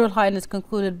 His Royal Highness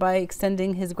concluded by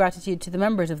extending his gratitude to the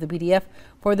members of the BDF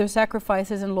for their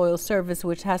sacrifices and loyal service,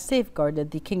 which has safeguarded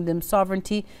the Kingdom's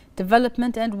sovereignty,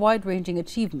 development and wide-ranging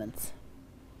achievements.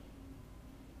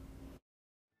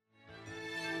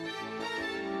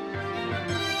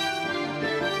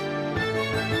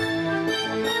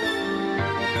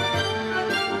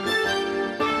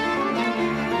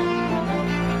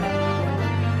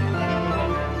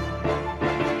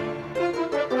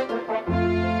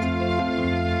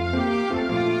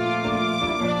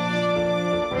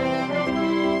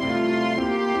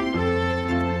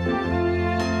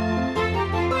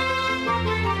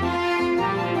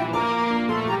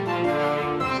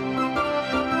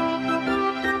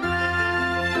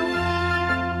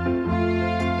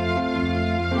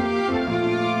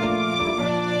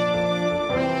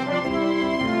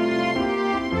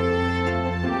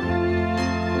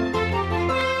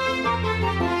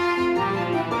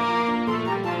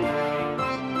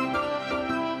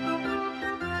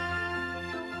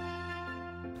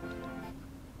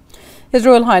 His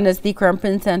Royal Highness the Crown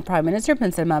Prince and Prime Minister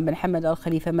Prince Salman bin Hamad Al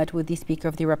Khalifa met with the Speaker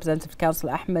of the Representatives Council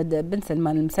Ahmed bin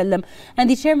Salman Al Musallam and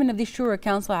the Chairman of the Shura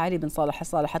Council Ali bin Saleh Al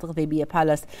Saleh at Ghudaybiya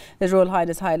Palace. His Royal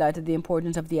Highness highlighted the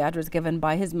importance of the address given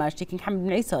by His Majesty King Hamad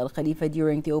bin Isa Al Khalifa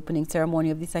during the opening ceremony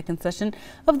of the second session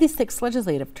of the 6th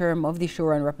legislative term of the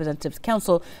Shura and Representatives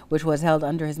Council, which was held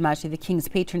under His Majesty the King's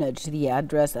patronage. The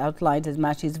address outlined His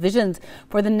Majesty's visions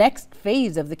for the next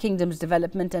phase of the Kingdom's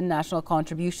development and national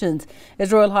contributions.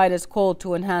 His Royal Highness called called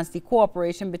to enhance the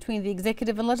cooperation between the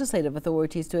executive and legislative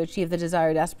authorities to achieve the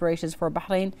desired aspirations for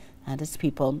Bahrain and its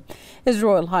people. His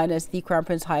Royal Highness the Crown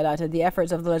Prince highlighted the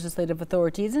efforts of the legislative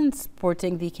authorities in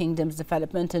supporting the kingdom's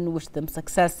development and wished them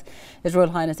success. His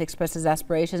Royal Highness expressed his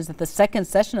aspirations that the second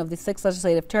session of the 6th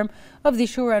legislative term of the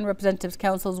Shura and Representatives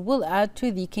Councils will add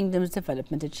to the kingdom's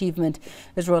development achievement.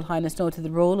 His Royal Highness noted the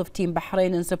role of Team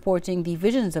Bahrain in supporting the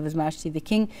visions of His Majesty the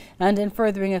King and in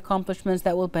furthering accomplishments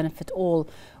that will benefit all.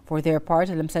 For their part,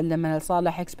 Al-Msallam and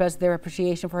Al-Saleh expressed their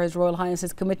appreciation for His Royal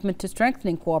Highness's commitment to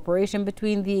strengthening cooperation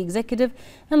between the executive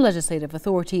and legislative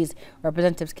authorities.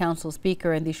 Representatives Council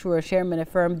Speaker and the Shura Chairman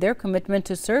affirmed their commitment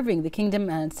to serving the kingdom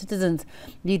and citizens.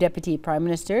 The Deputy Prime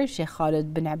Minister, Sheikh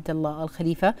Khalid bin Abdullah Al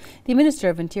Khalifa, the Minister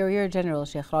of Interior, General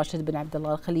Sheikh Rashid bin Abdullah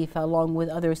Al Khalifa, along with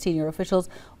other senior officials,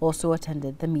 also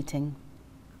attended the meeting.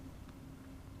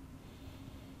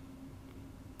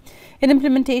 In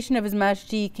implementation of His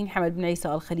Majesty King Hamad bin Isa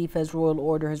Al Khalifa's royal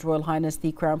order, His Royal Highness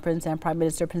the Crown Prince and Prime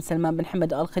Minister Prince Salman bin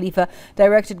Hamad Al Khalifa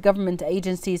directed government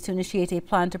agencies to initiate a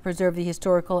plan to preserve the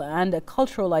historical and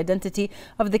cultural identity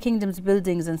of the kingdom's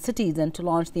buildings and cities and to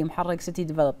launch the Muharrak City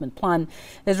Development Plan.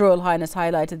 His Royal Highness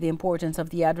highlighted the importance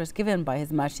of the address given by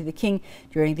His Majesty the King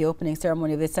during the opening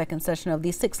ceremony of the second session of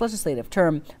the 6th legislative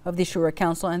term of the Shura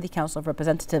Council and the Council of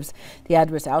Representatives. The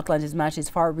address outlined His Majesty's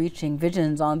far-reaching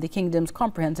visions on the kingdom's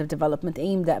comprehensive development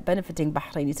aimed at benefiting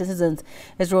Bahraini citizens.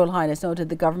 His Royal Highness noted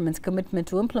the government's commitment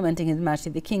to implementing His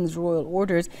Majesty the King's royal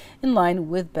orders in line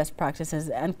with best practices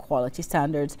and quality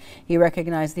standards. He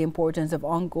recognized the importance of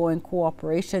ongoing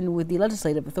cooperation with the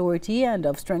legislative authority and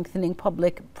of strengthening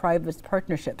public-private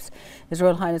partnerships. His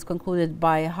Royal Highness concluded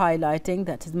by highlighting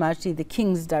that His Majesty the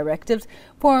King's directives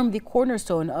form the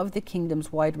cornerstone of the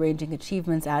kingdom's wide-ranging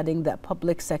achievements, adding that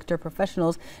public sector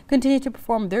professionals continue to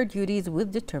perform their duties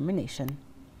with determination.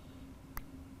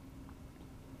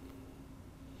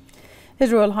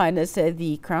 His Royal Highness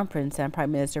the Crown Prince and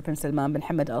Prime Minister Prince Salman bin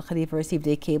Hamad Al Khalifa received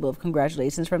a cable of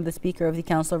congratulations from the Speaker of the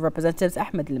Council of Representatives,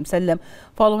 Ahmed Al-Msallam,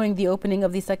 following the opening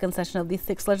of the second session of the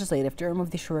 6th legislative term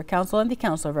of the Shura Council and the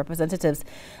Council of Representatives.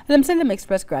 Al-Msallam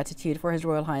expressed gratitude for His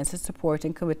Royal Highness's support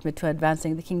and commitment to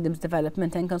advancing the kingdom's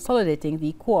development and consolidating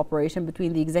the cooperation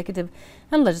between the executive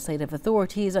and legislative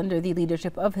authorities under the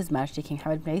leadership of His Majesty King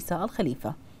Hamad bin Isa Al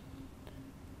Khalifa.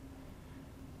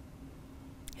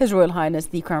 His Royal Highness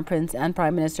the Crown Prince and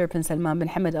Prime Minister Prince Salman bin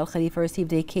Hamad Al Khalifa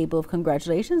received a cable of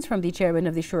congratulations from the Chairman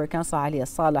of the Shura Council, Ali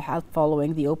Al-Saleh,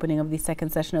 following the opening of the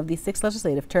second session of the 6th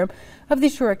legislative term of the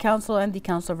Shura Council and the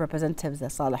Council of Representatives.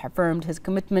 Al-Saleh affirmed his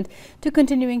commitment to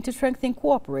continuing to strengthen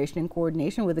cooperation and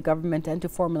coordination with the government and to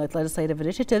formulate legislative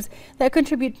initiatives that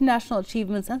contribute to national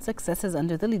achievements and successes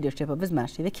under the leadership of His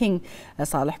Majesty the King.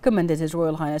 Al-Saleh commended His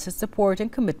Royal Highness's support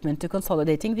and commitment to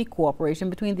consolidating the cooperation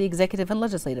between the executive and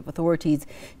legislative authorities.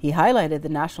 He highlighted the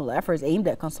national efforts aimed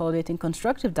at consolidating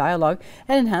constructive dialogue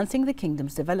and enhancing the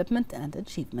kingdom's development and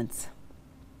achievements.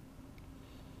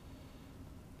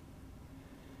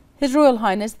 His Royal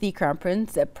Highness the Crown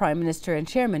Prince, Prime Minister and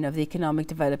Chairman of the Economic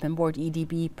Development Board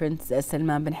 (EDB), Prince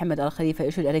Salman bin Hamad Al Khalifa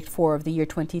issued Edict 4 of the year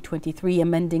 2023,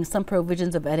 amending some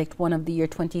provisions of Edict 1 of the year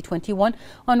 2021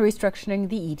 on restructuring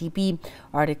the EDB.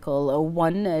 Article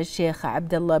 1, Sheikh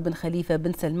Abdullah bin Khalifa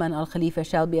bin Salman Al Khalifa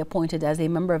shall be appointed as a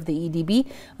member of the EDB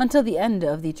until the end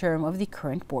of the term of the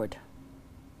current board.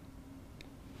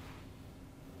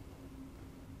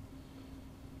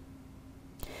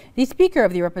 The Speaker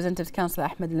of the Representatives Council,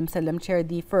 Ahmed Al-Msallam, chaired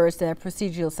the first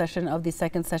procedural session of the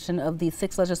second session of the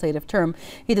 6th legislative term.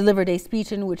 He delivered a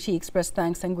speech in which he expressed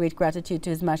thanks and great gratitude to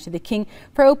His Majesty the King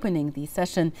for opening the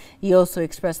session. He also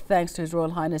expressed thanks to His Royal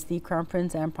Highness the Crown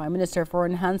Prince and Prime Minister for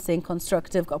enhancing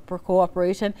constructive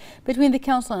cooperation between the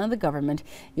Council and the government.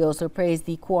 He also praised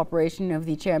the cooperation of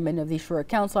the Chairman of the Shura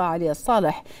Council, Ali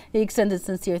Al-Saleh. He extended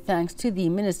sincere thanks to the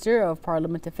Minister of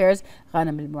Parliament Affairs,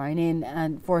 Ghanem Al-Mu'ainin,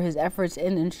 and for his efforts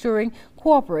in ensuring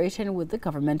cooperation with the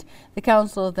government. The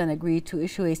Council then agreed to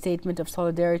issue a statement of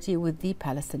solidarity with the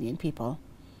Palestinian people.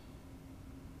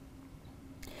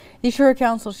 The Shura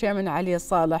Council Chairman Ali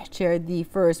Al-Saleh chaired the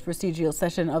first procedural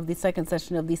session of the second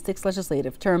session of the 6th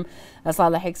legislative term.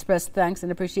 Al-Saleh expressed thanks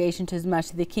and appreciation to His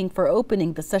Majesty the King for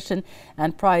opening the session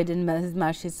and pride in His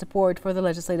Majesty's support for the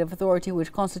legislative authority,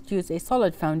 which constitutes a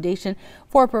solid foundation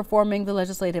for performing the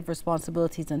legislative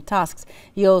responsibilities and tasks.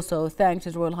 He also thanked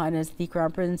His Royal Highness the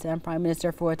Crown Prince and Prime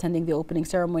Minister for attending the opening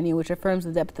ceremony, which affirms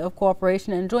the depth of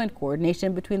cooperation and joint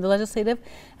coordination between the legislative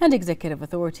and executive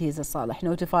authorities. Al-Saleh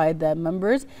notified the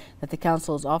members that the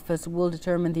Council's office will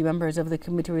determine the members of the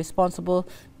committee responsible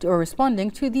or responding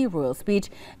to the royal speech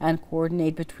and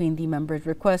coordinate between the members'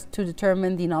 requests to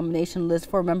determine the nomination list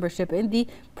for membership in the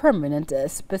permanent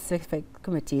specific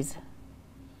committees.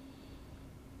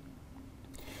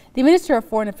 The Minister of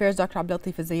Foreign Affairs, Dr.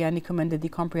 Abdulatif Al-Zayani, commended the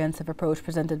comprehensive approach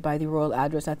presented by the Royal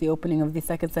Address at the opening of the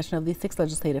second session of the 6th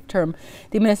legislative term.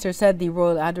 The Minister said the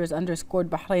Royal Address underscored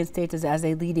Bahrain's status as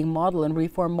a leading model in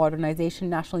reform, modernization,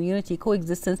 national unity,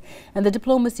 coexistence, and the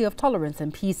diplomacy of tolerance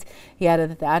and peace. He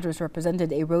added that the address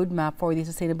represented a roadmap for the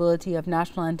sustainability of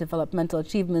national and developmental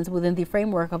achievements within the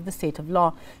framework of the state of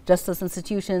law, justice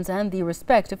institutions, and the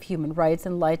respect of human rights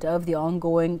in light of the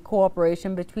ongoing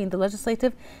cooperation between the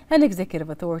legislative and executive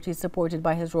authorities supported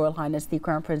by His Royal Highness the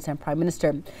Crown Prince and Prime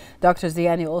Minister. Dr.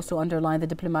 Zayani also underlined the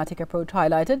diplomatic approach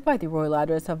highlighted by the Royal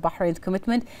Address of Bahrain's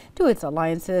commitment to its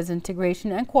alliances,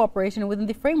 integration and cooperation within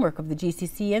the framework of the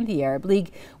GCC and the Arab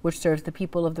League, which serves the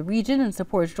people of the region and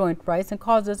supports joint rights and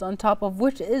causes, on top of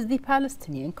which is the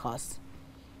Palestinian cause.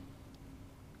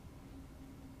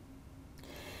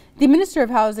 The Minister of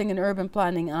Housing and Urban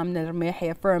Planning, Amna Al-Ramahi,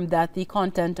 affirmed that the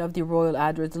content of the Royal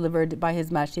Address delivered by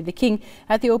His Majesty the King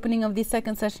at the opening of the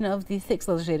second session of the 6th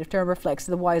legislative term reflects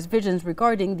the wise visions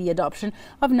regarding the adoption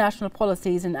of national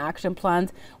policies and action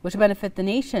plans which benefit the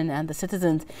nation and the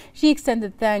citizens. She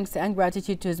extended thanks and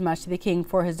gratitude to His Majesty the King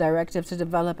for his directive to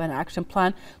develop an action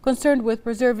plan concerned with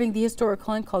preserving the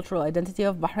historical and cultural identity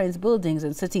of Bahrain's buildings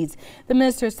and cities. The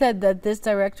Minister said that this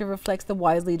directive reflects the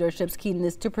wise leadership's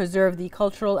keenness to preserve the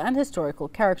cultural and historical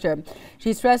character.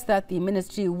 She stressed that the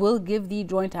ministry will give the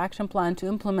joint action plan to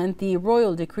implement the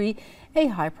royal decree a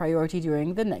high priority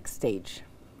during the next stage.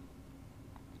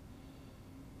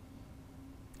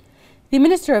 The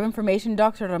Minister of Information,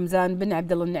 Dr. Ramzan bin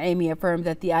Abdullah Naimi, affirmed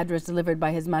that the address delivered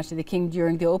by His Majesty the King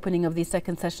during the opening of the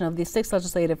second session of the 6th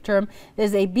legislative term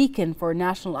is a beacon for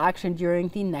national action during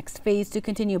the next phase to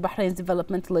continue Bahrain's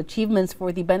developmental achievements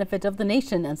for the benefit of the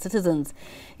nation and citizens.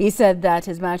 He said that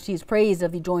His Majesty's praise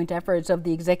of the joint efforts of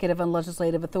the executive and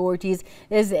legislative authorities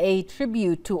is a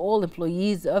tribute to all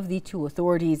employees of the two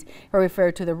authorities. He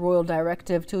referred to the royal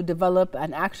directive to develop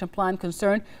an action plan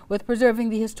concerned with preserving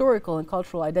the historical and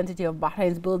cultural identity of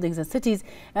Bahrain's buildings and cities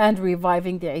and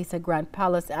reviving the Isa Grand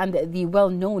Palace and the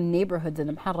well-known neighborhoods in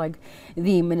Mharrag.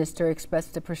 The minister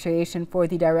expressed appreciation for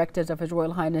the directives of His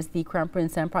Royal Highness the Crown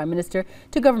Prince and Prime Minister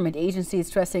to government agencies,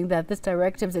 stressing that this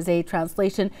directive is a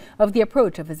translation of the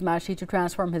approach of His Majesty to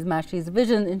transform His Majesty's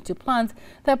vision into plans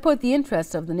that put the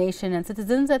interests of the nation and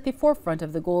citizens at the forefront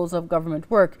of the goals of government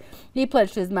work. He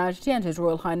pledged His Majesty and His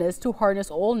Royal Highness to harness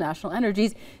all national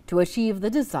energies to achieve the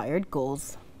desired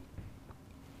goals.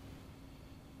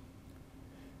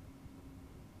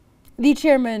 The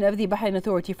chairman of the Bahrain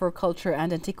Authority for Culture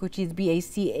and Antiquities,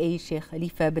 BACA, Sheikh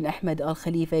Khalifa bin Ahmed Al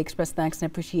Khalifa, expressed thanks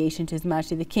and appreciation to His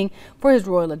Majesty the King for his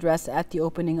royal address at the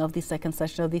opening of the second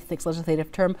session of the 6th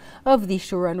legislative term of the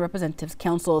Shura and Representatives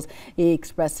Councils. He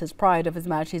expressed his pride of His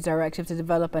Majesty's directive to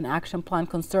develop an action plan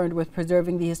concerned with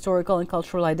preserving the historical and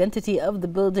cultural identity of the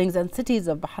buildings and cities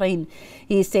of Bahrain.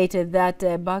 He stated that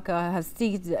BACA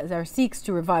seeks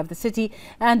to revive the city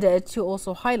and to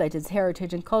also highlight its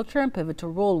heritage and culture and pivotal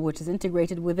role, which is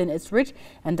integrated within its rich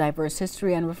and diverse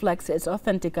history and reflects its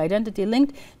authentic identity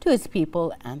linked to its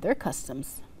people and their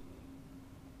customs.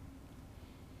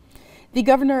 The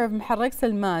Governor of Mharrag,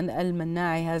 Salman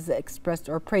Al-Mannai, has expressed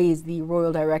or praised the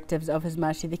royal directives of His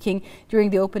Majesty the King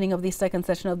during the opening of the second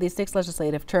session of the 6th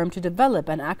legislative term to develop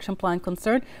an action plan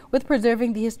concerned with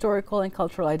preserving the historical and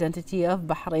cultural identity of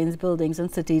Bahrain's buildings and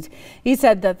cities. He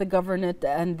said that the government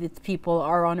and its people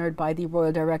are honored by the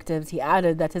royal directives. He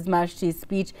added that His Majesty's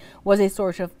speech was a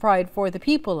source of pride for the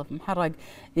people of Mharrag.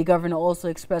 The Governor also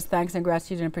expressed thanks and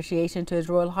gratitude and appreciation to His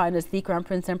Royal Highness the Crown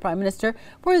Prince and Prime Minister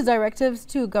for his directives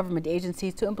to government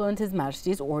agencies to implement His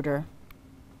Majesty's order.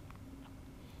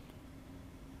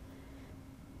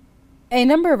 A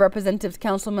number of representatives,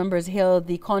 council members hailed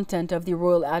the content of the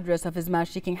royal address of His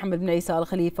Majesty King Hamad bin Isa Al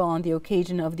Khalifa on the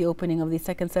occasion of the opening of the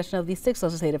second session of the 6th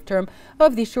legislative term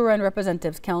of the Shura and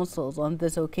Representatives Councils. On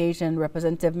this occasion,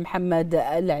 Representative Muhammad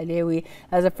Al-Alawi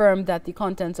has affirmed that the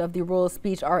contents of the royal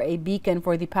speech are a beacon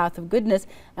for the path of goodness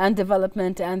and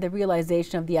development and the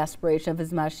realization of the aspiration of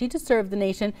His Majesty to serve the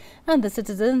nation and the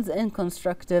citizens in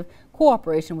constructive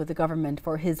cooperation with the government.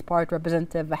 For his part,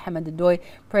 Representative Hamad Al-Doy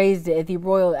praised the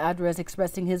royal address,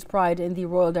 expressing his pride in the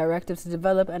royal directives to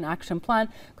develop an action plan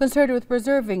concerned with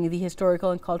preserving the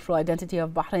historical and cultural identity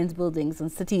of Bahrain's buildings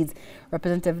and cities.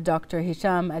 Representative Dr.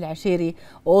 Hisham Al-Ashiri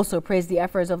also praised the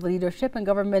efforts of the leadership and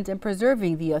government in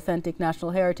preserving the authentic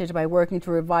national heritage by working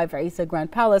to revive Isa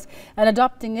Grand Palace and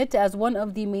adopting it as one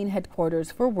of the main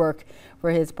headquarters for work. For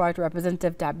his part,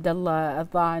 Representative Abdullah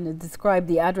Al-Dhan described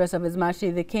the address of His Majesty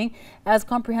the King as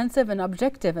comprehensive and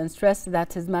objective and stressed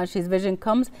that His Majesty's vision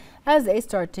comes as a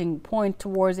starting point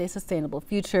towards a sustainable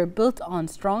future built on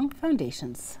strong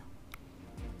foundations.